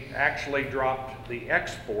 They actually dropped the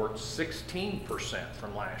exports 16%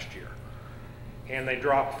 from last year, and they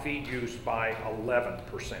dropped feed use by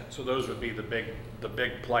 11%. So those would be the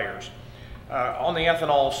big players. On the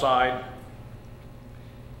ethanol side,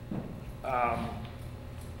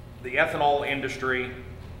 the ethanol industry,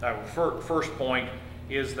 first point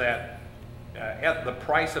is that the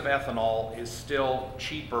price of ethanol is still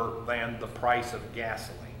cheaper than the price of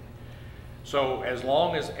gasoline. So as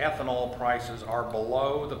long as ethanol prices are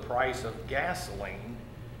below the price of gasoline,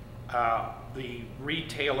 the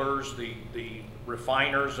retailers, the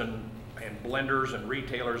refiners and blenders and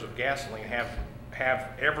retailers of gasoline have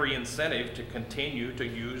every incentive to continue to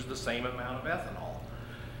use the same amount of ethanol.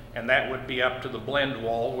 And that would be up to the blend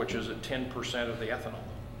wall, which is at 10% of the ethanol.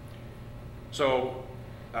 So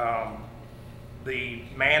the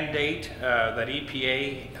mandate that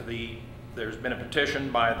EPA, there's been a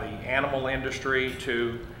petition by the animal industry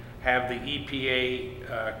to have the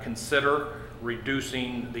EPA consider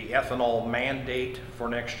reducing the ethanol mandate for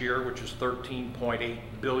next year, which is 13.8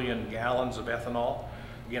 billion gallons of ethanol.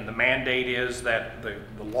 Again, the mandate is that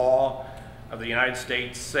the law of the United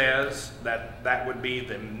States says that that would be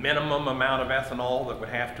the minimum amount of ethanol that would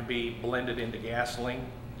have to be blended into gasoline.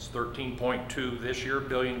 It's 13.2 this year,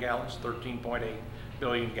 billion gallons, 13.8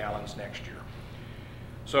 billion gallons next year.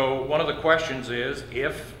 So one of the questions is,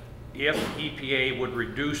 if EPA would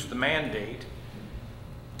reduce the mandate,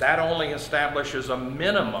 that only establishes a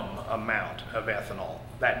minimum amount of ethanol.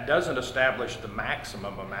 That doesn't establish the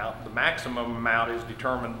maximum amount. The maximum amount is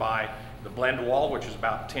determined by the blend wall, which is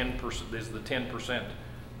about 10%, is the 10%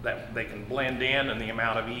 that they can blend in and the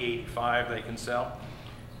amount of E85 they can sell.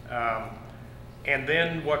 And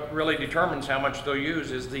then what really determines how much they'll use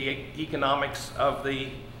is the economics of the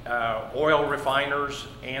oil refiners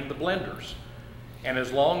and the blenders. And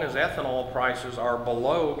as long as ethanol prices are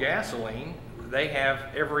below gasoline, they have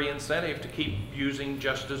every incentive to keep using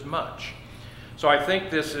just as much. So I think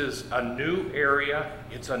this is a new area.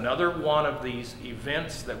 It's another one of these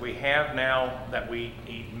events that we have now that we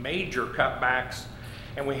need major cutbacks,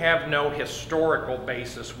 and we have no historical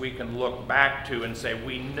basis we can look back to and say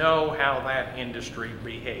we know how that industry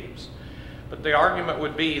behaves. But the argument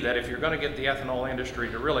would be that if you're going to get the ethanol industry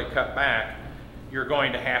to really cut back, you're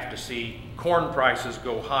going to have to see corn prices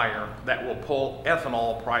go higher. That will pull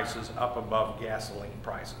ethanol prices up above gasoline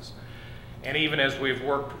prices. And even as we've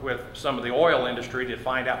worked with some of the oil industry to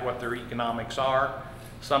find out what their economics are,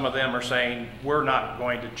 some of them are saying we're not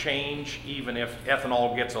going to change even if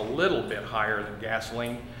ethanol gets a little bit higher than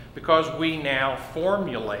gasoline, because we now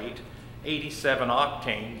formulate 87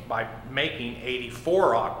 octane by making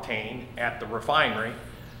 84 octane at the refinery,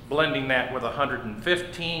 blending that with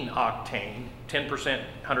 115 octane, 10%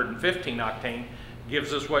 115 octane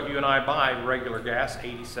gives us what you and I buy, regular gas,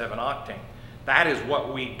 87 octane. That is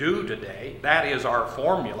what we do today. That is our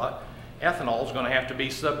formula. Ethanol is going to have to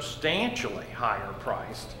be substantially higher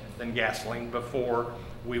priced than gasoline before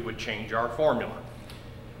we would change our formula.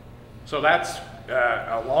 So that's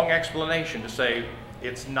a long explanation to say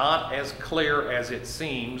it's not as clear as it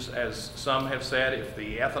seems, as some have said. If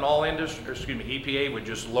the ethanol industry, EPA would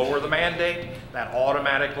just lower the mandate, that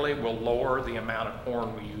automatically will lower the amount of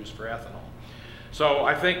corn we use for ethanol. So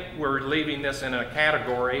I think we're leaving this in a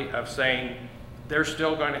category of saying there's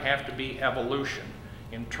still going to have to be evolution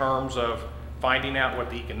in terms of finding out what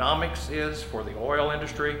the economics is for the oil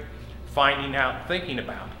industry, finding out, thinking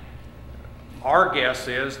about. Our guess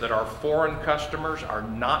is that our foreign customers are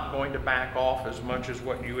not going to back off as much as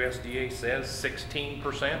what USDA says,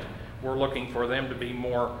 16%. We're looking for them to be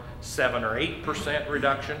more 7 or 8%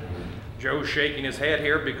 reduction. Joe's shaking his head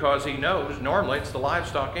here because he knows normally it's the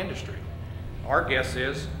livestock industry. Our guess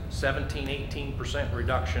is 17–18%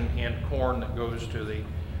 reduction in corn that goes to the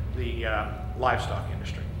livestock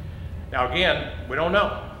industry. Now again, we don't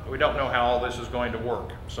know. We don't know how all this is going to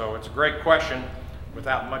work. So it's a great question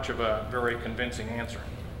without much of a very convincing answer.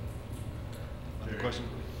 Another question?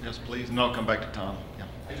 Yes, please. And I'll come back to Tom. Yeah.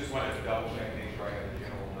 I just wanted to double check, make sure I got the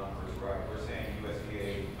general numbers right. We're saying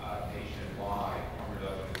USDA nationwide corn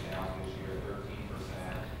production is down this year 13%,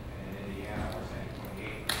 and in Indiana we're saying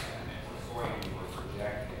 28%, and for soybean we're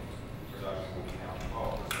projecting production will be down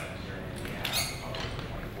 12% here in Indiana, up to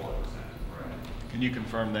 24%. Right. Can you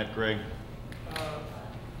confirm that, Greg?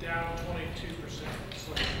 Down 22%. So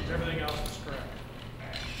everything else is correct.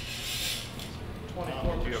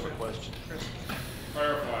 24%. Do you have a question? Chris.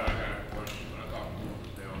 Clarify, I had a question. I thought corn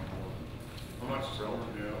was down more. How much is corn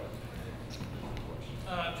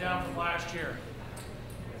down? Down from last year.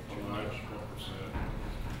 How much? What percent?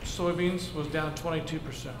 Soybeans was down 22%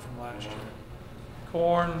 from last year.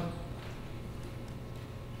 Corn,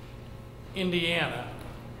 Indiana,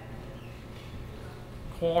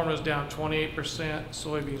 corn was down 28%,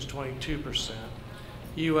 soybeans 22%.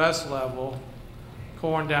 U.S. level,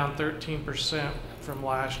 corn down 13% from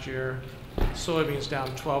last year, soybeans down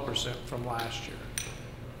 12% from last year.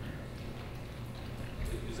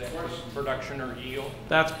 Is that production or yield?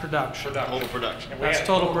 That's production. Total production. And we That's had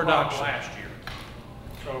total poor crop production. last year.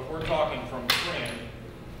 So if we're talking from trend,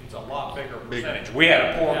 it's a lot bigger Bigger. percentage. We had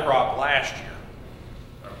a poor Yeah. crop last year.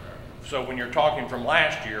 Okay. So when you're talking from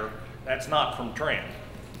last year, that's not from trend.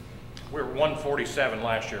 We were 147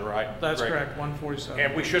 last year, right? That's Greg? correct, 147.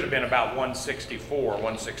 And we should have been about 164,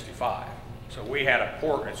 165. So we had a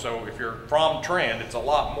poor, so if you're from trend, it's a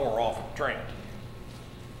lot more off of trend.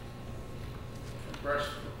 Chris,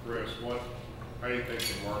 how do you think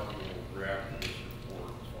the market will react to this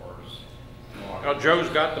report as far as? Well, Joe's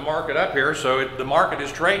got the market up here, so the market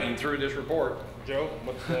is trading through this report. Joe,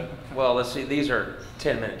 what's the? Well, let's see, these are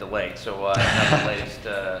 10-minute delayed, so I don't have the latest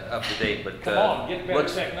up to date, but. Come on, get better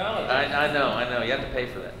technology. I know, you have to pay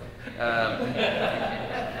for that.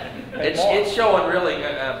 It's showing really,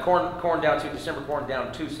 corn down December corn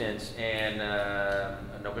down 2 cents, and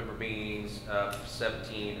November beans up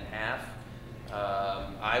 17.5.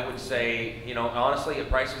 I would say, you know, honestly, at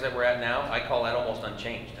prices that we're at now, I call that almost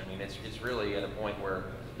unchanged. I mean, it's really at a point where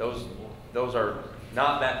those are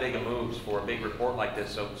not that big of moves for a big report like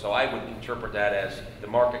this. So I would interpret that as the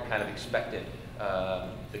market kind of expected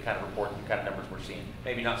the kind of report, the kind of numbers we're seeing.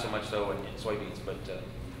 Maybe not so much so in soybeans,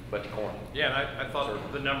 but corn. Yeah, and I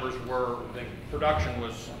thought the numbers were, the production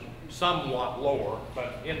was somewhat lower,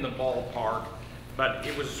 but in the ballpark. But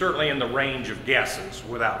it was certainly in the range of guesses,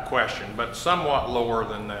 without question, but somewhat lower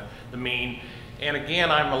than the mean. And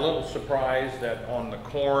again, I'm a little surprised that on the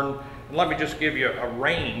corn, and let me just give you a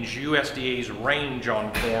range, USDA's range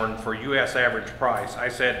on corn for U.S. average price. I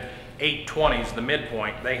said 820 is the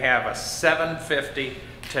midpoint. They have a 750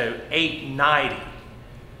 to 890.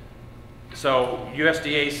 So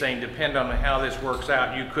USDA is saying, depending on how this works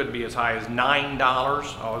out, you could be as high as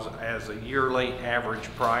 $9 as a yearly average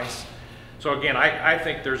price. So again, I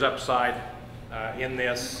think there's upside in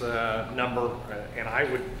this number, and I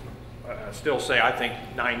would still say I think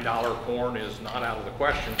 $9 corn is not out of the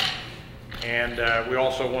question. And we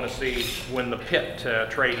also want to see when the pit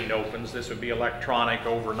trading opens. This would be electronic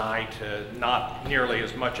overnight, not nearly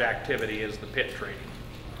as much activity as the pit trading.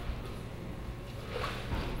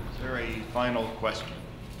 Is there a final question?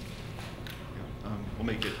 We'll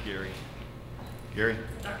make it Gary. Gary?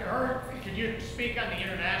 Dr. Hurt, could you speak on the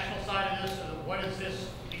international side of this? What does these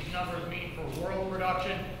numbers mean for world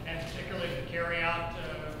production, and particularly the carryout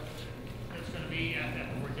that's going to be after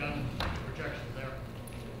we're done with the projections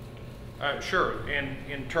there? Sure.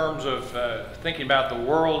 In terms of thinking about the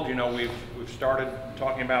world, you know, we've started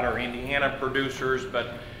talking about our Indiana producers,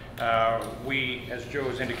 but we, as Joe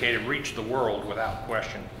has indicated, reach the world without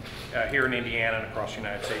question here in Indiana and across the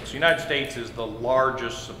United States. The United States is the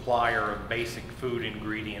largest supplier of basic food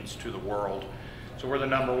ingredients to the world. So we're the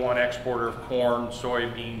 #1 exporter of corn,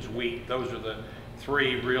 soybeans, wheat. Those are the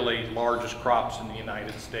 3 really largest crops in the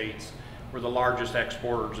United States. We're the largest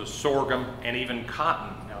exporters of sorghum and even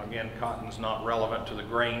cotton. Now again, cotton's not relevant to the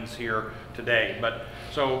grains here today, but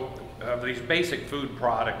so these basic food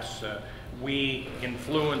products, we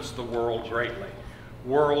influence the world greatly.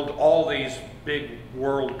 All these big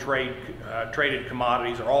world traded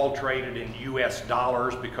commodities are all traded in US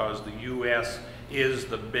dollars because the US is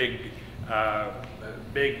the big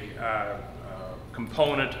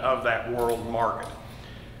component of that world market.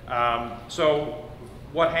 So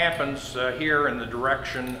what happens here in the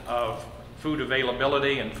direction of food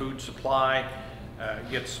availability and food supply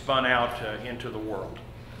gets spun out into the world.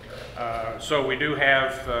 So we do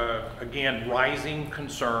have, again, rising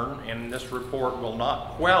concern, and this report will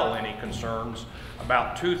not quell any concerns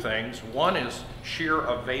about two things. One is sheer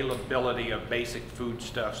availability of basic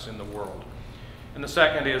foodstuffs in the world. And the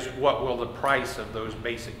second is, what will the price of those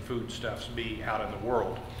basic foodstuffs be out in the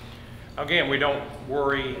world? Again, we don't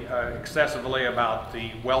worry excessively about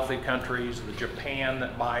the wealthy countries, the Japan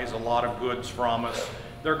that buys a lot of goods from us.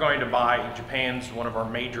 They're going to buy, Japan's one of our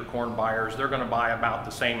major corn buyers, they're going to buy about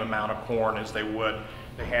the same amount of corn as they would.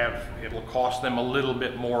 It'll cost them a little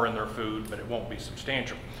bit more in their food, but it won't be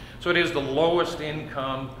substantial. So it is the lowest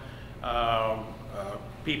income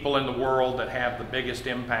people in the world that have the biggest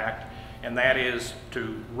impact, and that is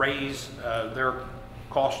to raise their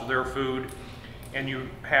cost of their food. And you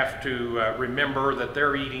have to remember that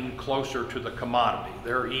they're eating closer to the commodity.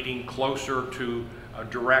 They're eating closer to a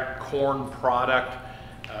direct corn product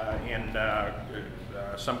in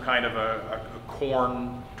some kind of a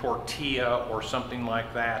corn tortilla or something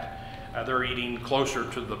like that. They're eating closer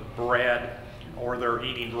to the bread, or they're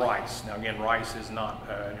eating rice. Now again, rice is not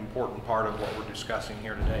an important part of what we're discussing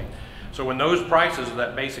here today. So when those prices of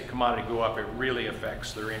that basic commodity go up, it really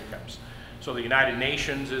affects their incomes. So the United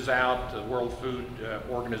Nations is out, the World Food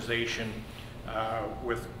Organization,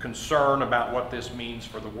 with concern about what this means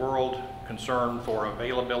for the world, concern for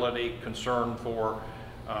availability, concern for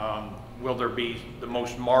will there be the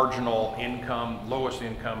most marginal income, lowest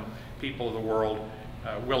income people of the world,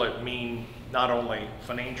 will it mean not only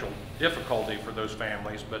financial difficulty for those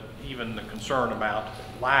families, but even the concern about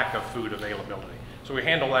lack of food availability. So we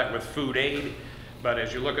handle that with food aid, but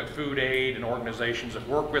as you look at food aid and organizations that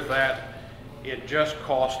work with that, it just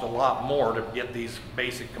costs a lot more to get these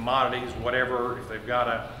basic commodities, whatever. If they've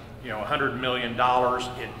got $100 million,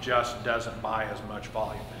 it just doesn't buy as much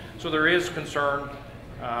volume. So there is concern.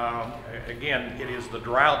 Again, it is the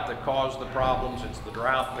drought that caused the problems. It's the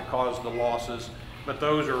drought that caused the losses. But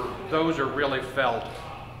those are really felt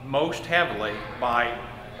most heavily by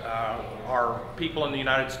our people in the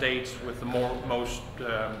United States with the most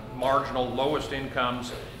marginal, lowest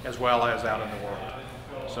incomes, as well as out in the world.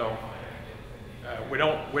 So we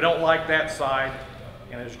don't like that side,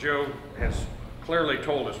 and as Joe has clearly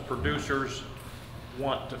told us, producers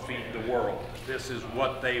want to feed the world. This is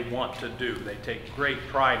what they want to do. They take great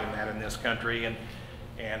pride in that in this country,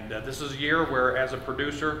 and this is a year where, as a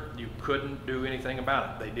producer, you couldn't do anything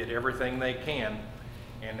about it. They did everything they can,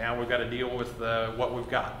 and now we've got to deal with what we've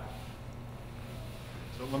got.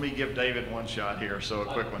 So let me give David one shot here, so a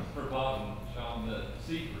quick one. For Bob and Shaun, the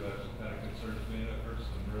seed production kind of concerns me. I've heard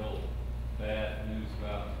some real bad news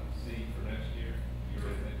about seed for next year.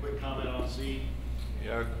 Quick comment on seed.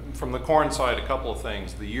 Yeah, from the corn side, a couple of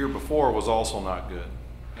things. The year before was also not good.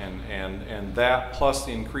 And that plus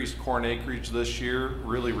the increased corn acreage this year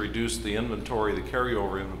really reduced the inventory, the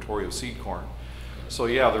carryover inventory of seed corn. So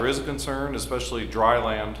yeah, there is a concern, especially dry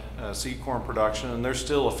land seed corn production, and there's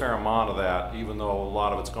still a fair amount of that, even though a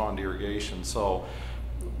lot of it's gone to irrigation. So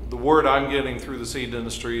the word I'm getting through the seed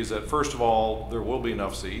industry is that, first of all, there will be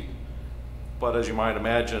enough seed, but as you might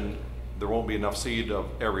imagine, there won't be enough seed of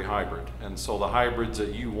every hybrid. And so the hybrids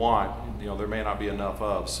that you want, there may not be enough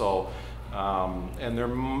of. So, and there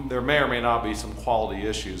may or may not be some quality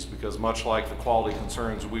issues, because much like the quality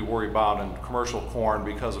concerns we worry about in commercial corn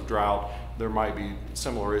because of drought, there might be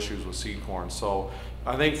similar issues with seed corn. So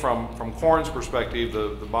I think from corn's perspective,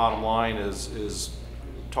 the bottom line is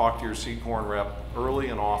talk to your seed corn rep early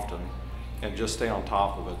and often and just stay on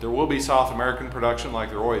top of it. There will be South American production like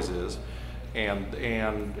there always is. And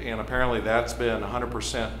apparently that's been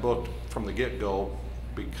 100% booked from the get-go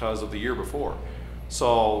because of the year before.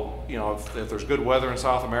 So, if there's good weather in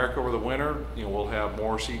South America over the winter, we'll have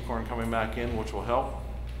more seed corn coming back in, which will help.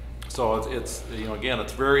 So it's again,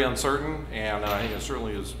 it's very uncertain, and I think it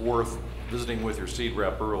certainly is worth visiting with your seed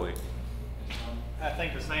rep early. I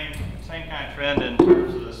think the same kind of trend in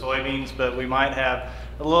terms of the soybeans, but we might have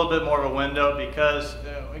a little bit more of a window because,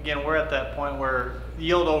 again, we're at that point where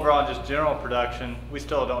yield overall, just general production, we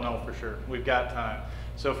still don't know for sure. We've got time.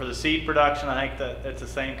 So for the seed production, I think that it's the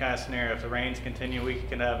same kind of scenario. If the rains continue, we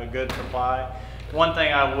can have a good supply. One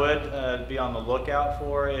thing I would be on the lookout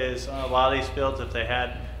for is a lot of these fields, if they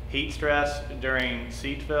had heat stress during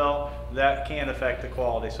seed fill, that can affect the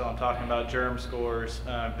quality. So I'm talking about germ scores,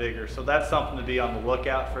 vigor. So that's something to be on the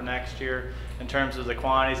lookout for next year. In terms of the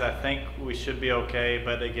quantities, I think we should be okay,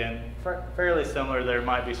 but again, fairly similar. There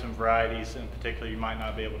might be some varieties in particular you might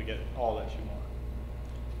not be able to get all that you want.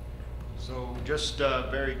 So just a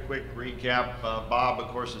very quick recap. Bob, of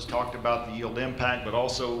course, has talked about the yield impact, but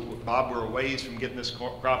also, Bob, we're a ways from getting this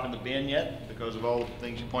crop in the bin yet because of all the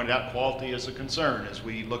things you pointed out. Quality is a concern as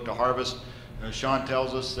we look to harvest. Shaun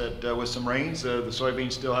tells us that with some rains, the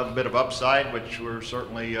soybeans still have a bit of upside, which we're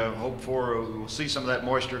certainly hope for. We'll see some of that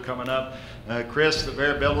moisture coming up. Chris, the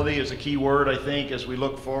variability is a key word, I think, as we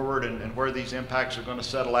look forward and where these impacts are going to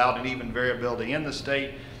settle out, and even variability in the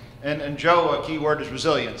state. And Joe, a key word is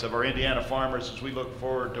resilience of our Indiana farmers as we look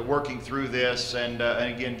forward to working through this and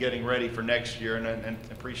again, getting ready for next year. And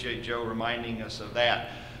appreciate Joe reminding us of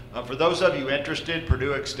that. For those of you interested,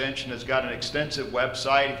 Purdue Extension has got an extensive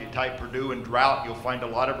website. If you type Purdue and drought, you'll find a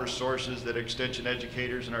lot of resources that extension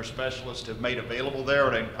educators and our specialists have made available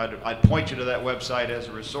there. And I'd point you to that website as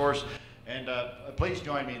a resource. And please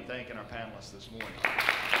join me in thanking our panelists this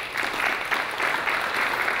morning.